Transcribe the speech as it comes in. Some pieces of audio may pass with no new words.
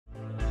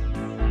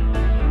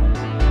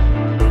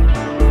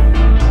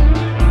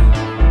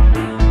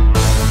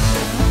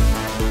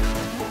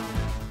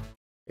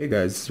Hey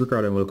guys, it's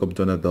Ricardo and welcome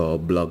to another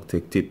blog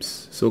tech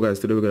tips. So guys,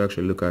 today we're going to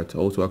actually look at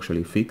how to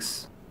actually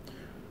fix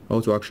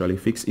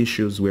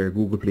issues where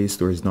Google Play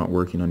Store is not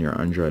working on your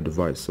Android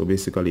device. So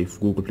basically, if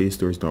Google Play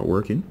Store is not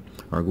working,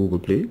 or Google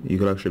Play, you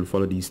can actually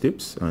follow these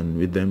tips, and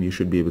with them you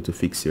should be able to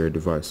fix your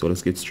device. So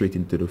let's get straight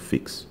into the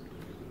fix.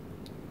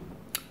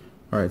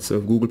 Alright, so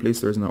if Google Play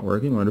Store is not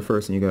working, one of the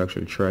first things you can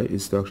actually try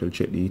is to actually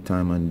check the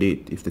time and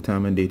date. If the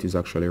time and date is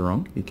actually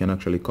wrong, it can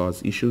actually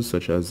cause issues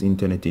such as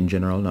internet in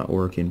general not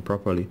working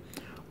properly,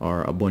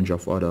 or a bunch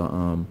of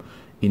other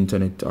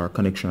internet or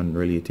connection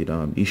related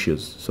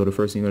issues. So the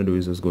first thing you're going to do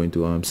is just go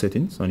into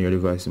settings. On your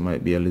device it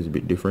might be a little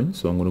bit different,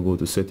 so I'm going to go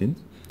to settings.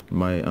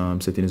 My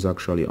setting is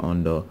actually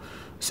on the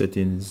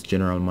settings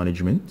general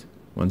management.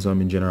 Once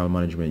I'm in general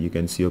management, you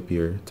can see up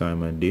here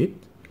time and date,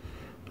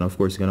 and of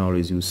course you can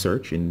always use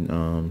search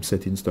in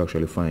settings to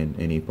actually find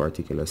any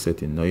particular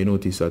setting. Now you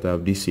notice that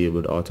I've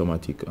disabled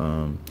automatic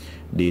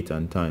date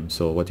and time.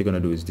 So what you're going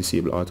to do is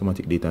disable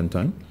automatic date and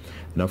time,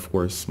 and of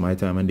course my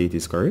time and date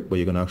is correct, but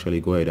you're going to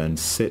actually go ahead and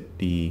set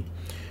the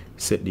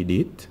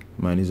date.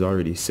 Mine is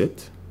already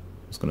set.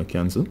 It's going to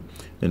cancel.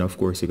 Then of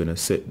course you're going to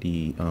set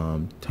the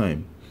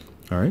time.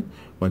 Alright,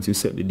 once you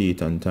set the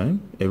date and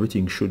time,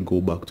 everything should go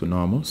back to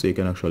normal, so you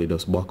can actually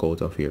just back out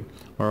of here.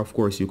 Or of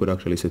course you could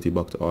actually set it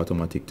back to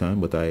automatic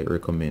time, but I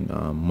recommend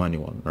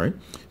manual. Alright,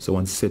 so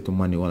once set to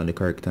manual and the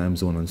correct time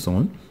zone and so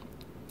on,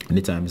 and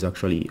the time is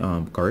actually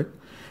correct,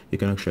 you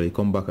can actually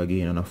come back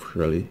again and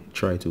actually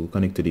try to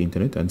connect to the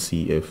internet and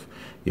see if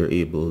you're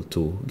able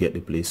to get the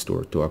Play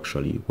Store to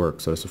actually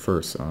work. So that's the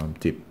first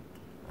tip.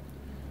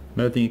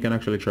 Another thing you can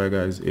actually try,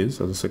 guys,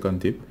 is, as a second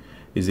tip,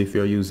 is if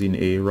you're using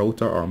a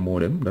router or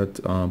modem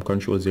that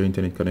controls your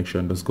internet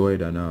connection, just go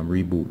ahead and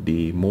reboot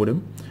the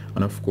modem,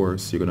 and of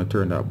course you're going to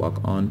turn that back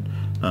on,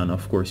 and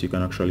of course you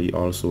can actually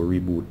also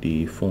reboot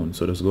the phone.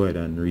 So just go ahead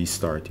and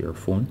restart your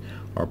phone,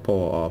 or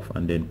power off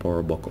and then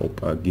power back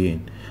up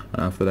again,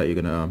 and after that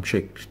you're going to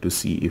check to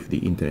see if the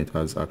internet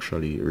has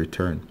actually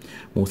returned.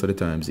 Most of the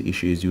times the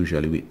issue is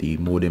usually with the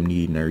modem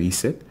needing a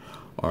reset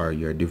or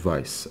your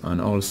device, and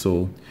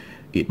also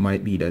it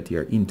might be that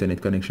your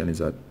internet connection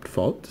is at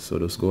fault. So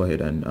just go ahead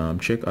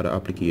and check other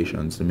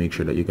applications to make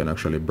sure that you can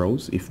actually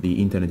browse. If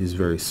the internet is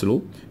very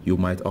slow, you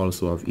might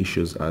also have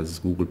issues, as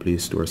Google Play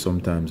Store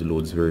sometimes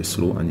loads very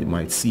slow, and it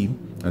might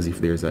seem as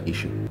if there's an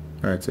issue.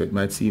 Alright, so it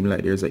might seem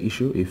like there's an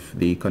issue if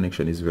the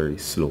connection is very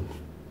slow.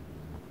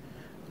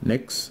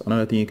 Next,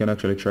 another thing you can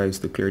actually try is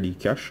to clear the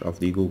cache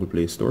of the Google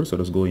Play Store. So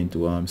just go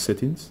into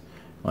settings.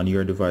 On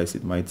your device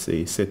it might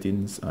say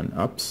settings and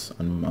apps,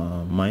 and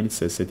mine it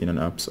says setting and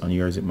apps. On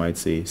yours it might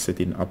say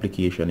setting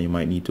application. You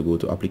might need to go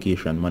to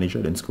application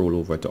manager, then scroll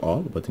over to all,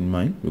 but in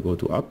mine we go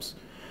to apps.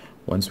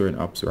 Once we're in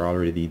apps, we're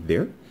already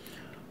there,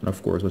 and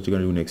of course what you're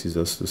going to do next is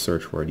just to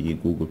search for the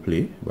Google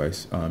Play by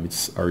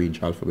it's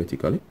arranged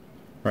alphabetically.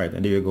 Right,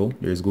 and there you go,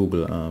 there's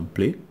Google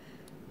Play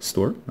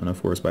Store, and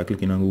of course by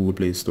clicking on Google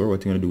Play Store,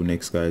 what you're going to do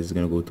next, guys, is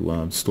going to go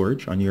to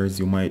storage. On yours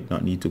you might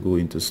not need to go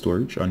into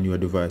storage. On your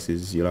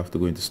devices you'll have to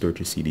go into storage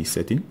to see the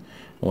setting.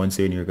 Once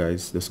you're in here,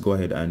 guys, just go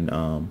ahead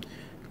and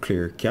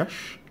clear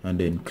cache and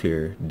then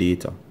clear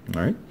data.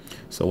 Alright,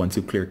 so once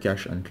you clear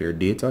cache and clear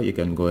data, you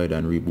can go ahead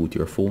and reboot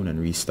your phone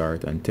and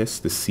restart and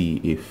test to see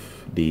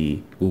if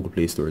the Google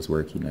Play Store is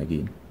working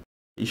again.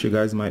 Issue,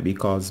 guys, might be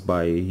caused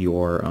by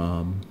your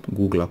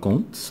Google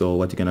account. So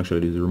what you can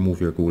actually do is remove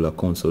your Google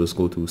account. So just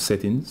go to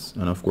settings,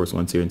 and of course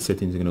once you're in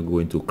settings you're going to go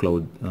into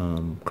cloud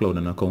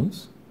and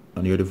accounts.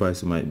 On your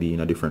device it might be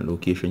in a different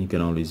location. You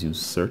can always use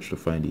search to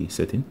find the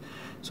setting.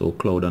 So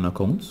cloud and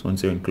accounts.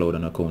 Once you're in cloud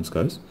and accounts,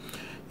 guys,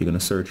 you're going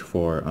to search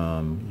for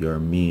your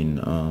main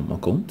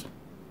account,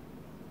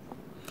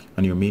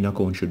 and your main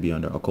account should be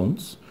under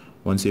accounts.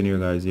 Once you're in here,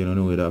 guys, you don't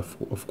know it,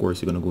 of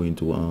course you're going to go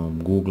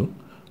into Google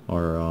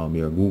or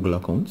your Google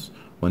accounts.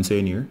 Once you're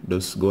in here,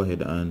 just go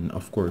ahead and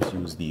of course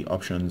use the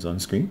options on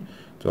screen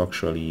to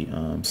actually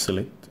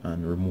select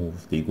and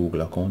remove the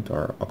Google account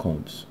or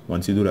accounts.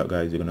 Once you do that,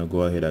 guys, you're going to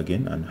go ahead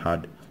again and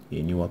add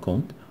a new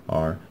account,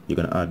 or you're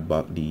going to add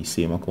back the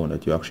same account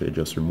that you actually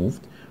just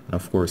removed. And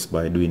of course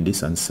by doing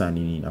this and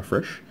signing in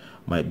afresh,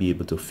 might be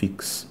able to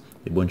fix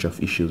a bunch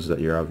of issues that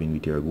you're having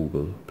with your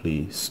Google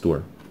Play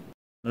Store.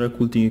 Another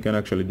cool thing you can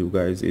actually do,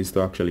 guys, is to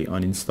actually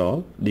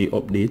uninstall the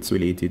updates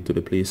related to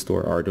the Play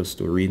Store, or just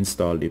to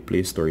reinstall the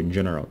Play Store in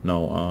general.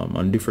 Now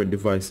on different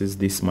devices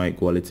this might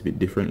go a little bit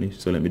differently,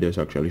 so let me just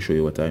actually show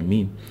you what I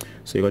mean.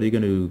 So what you're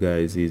going to do,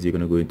 guys, is you're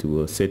going to go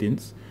into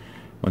settings.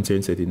 Once you're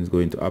in settings, go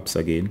into apps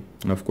again,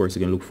 and of course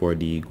you can look for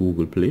the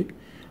Google Play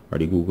or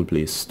the Google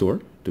Play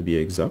Store to be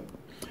exact.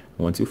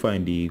 Once you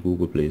find the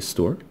Google Play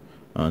Store,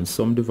 on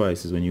some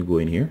devices when you go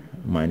in here,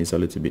 mine is a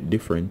little bit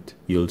different,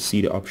 you'll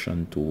see the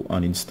option to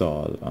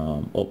uninstall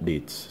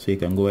updates. So you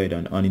can go ahead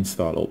and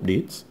uninstall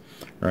updates,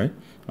 right?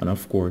 And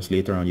of course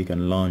later on you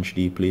can launch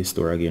the Play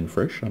Store again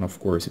fresh, and of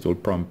course it will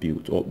prompt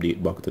you to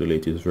update back to the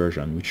latest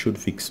version, which should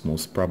fix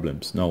most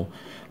problems. Now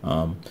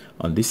on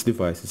this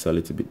device it's a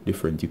little bit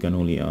different. You can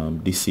only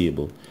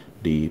disable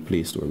the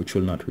Play Store, which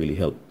will not really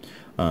help.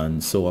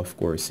 And so of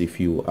course if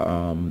you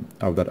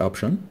have that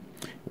option,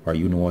 or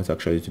you know what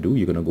actually to do,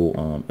 you're gonna go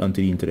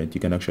onto the internet.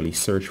 You can actually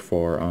search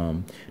for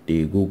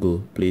the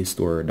Google Play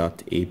Store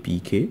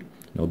 .apk.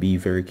 Now be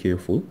very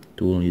careful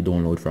to only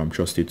download from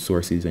trusted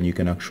sources, and you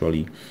can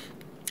actually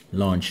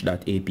launch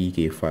that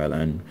APK file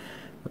and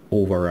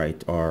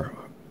overwrite or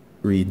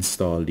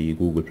reinstall the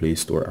Google Play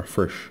Store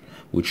afresh,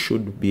 which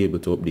should be able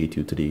to update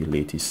you to the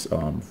latest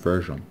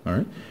version. All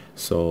right,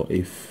 so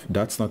if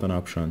that's not an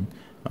option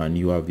and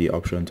you have the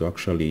option to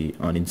actually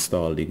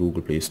uninstall the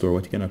Google Play Store,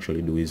 what you can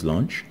actually do is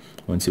launch.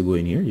 Once you go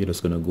in here, you're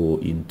just going to go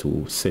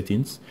into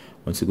settings.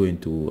 Once you go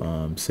into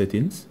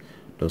settings,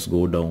 just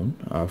go down.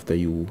 After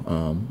you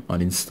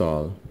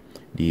uninstall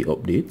the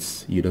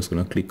updates, you're just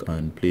going to click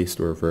on Play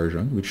Store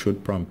version, which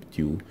should prompt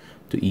you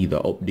to either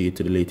update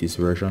to the latest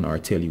version or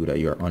tell you that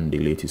you're on the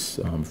latest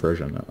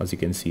version. As you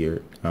can see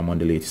here, I'm on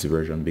the latest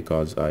version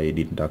because I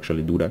didn't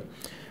actually do that,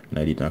 and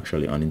I didn't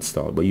actually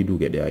uninstall, but you do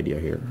get the idea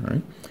here.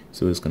 Right,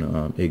 so it's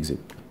gonna exit.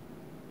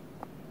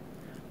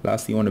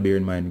 Last thing you want to bear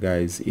in mind,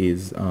 guys,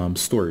 is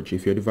storage.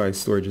 If your device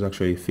storage is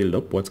actually filled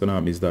up, what's gonna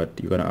happen is that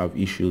you're gonna have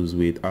issues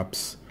with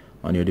apps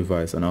on your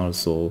device and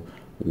also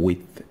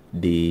with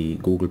the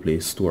Google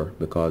Play Store,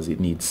 because it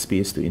needs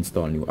space to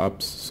install new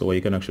apps. So what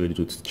you can actually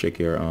do to check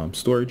your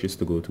storage is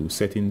to go to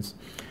settings,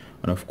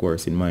 and of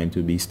course in mine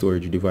to be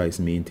storage device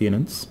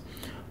maintenance.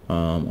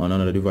 On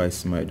another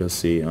device you might just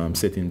say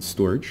settings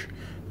storage.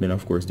 Then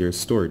of course there's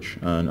storage,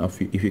 and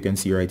if you can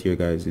see right here,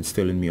 guys, it's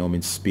telling me how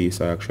much space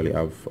I actually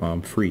have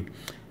free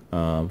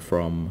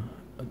from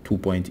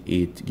 2.8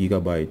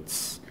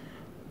 gigabytes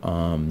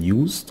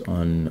used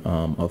on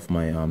of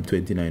my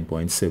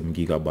 29.7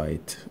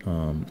 gigabyte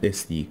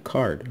SD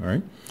card. All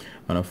right,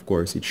 and of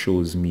course it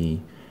shows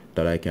me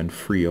that I can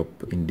free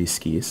up, in this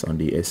case on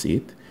the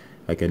S8,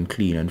 I can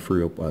clean and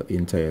free up an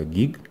entire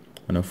gig.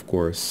 And of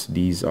course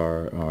these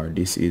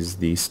this is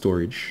the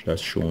storage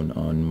that's shown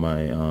on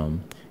my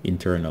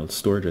internal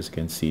storage. As you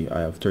can see, I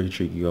have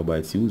 33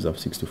 gigabytes used of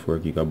 64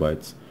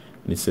 gigabytes,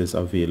 and it says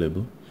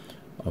available.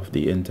 Of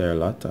the entire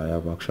lot, I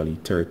have actually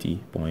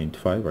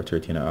 30.5 or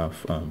 30 and a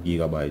half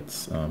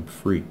gigabytes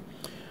free.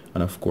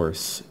 And of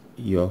course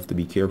you have to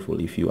be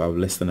careful. If you have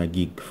less than a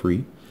gig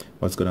free,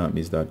 what's gonna happen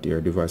is that your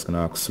device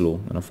gonna act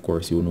slow, and of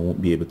course you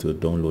won't be able to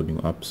download new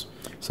apps.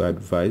 So I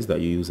advise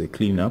that you use a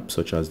clean app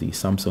such as the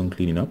Samsung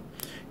cleaning app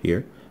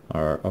here,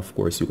 or of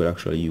course you could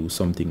actually use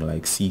something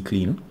like C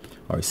Cleaner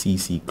or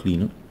CC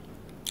Cleaner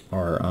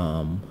or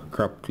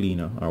Crop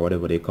Cleaner or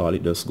whatever they call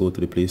it. Just go to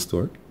the Play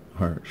Store,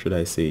 or should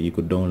I say you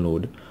could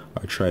download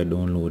or try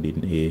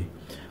downloading a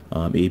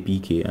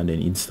APK and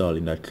then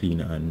installing that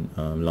cleaner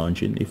and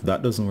launching. If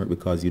that doesn't work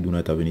because you do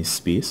not have any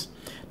space,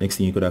 next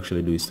thing you could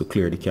actually do is to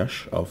clear the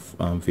cache of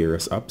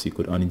various apps. You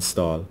could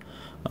uninstall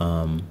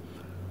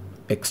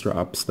extra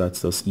apps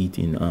that's just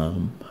eating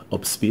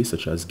up space,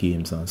 such as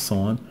games and so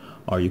on,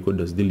 or you could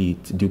just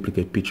delete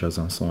duplicate pictures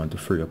and so on to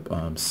free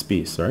up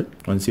space. Right,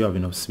 once you have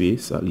enough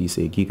space, at least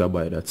a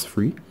gigabyte that's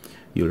free,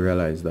 you'll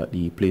realize that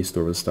the Play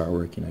Store will start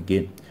working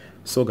again.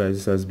 So guys,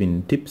 this has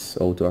been tips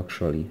how to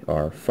actually,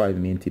 or 5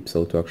 main tips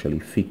how to actually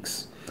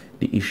fix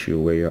the issue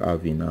where you're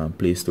having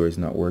Play Store is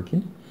not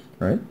working,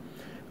 right?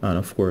 And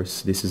of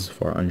course this is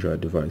for Android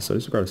device. So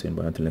this is Carl saying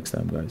bye until next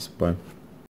time, guys. Bye.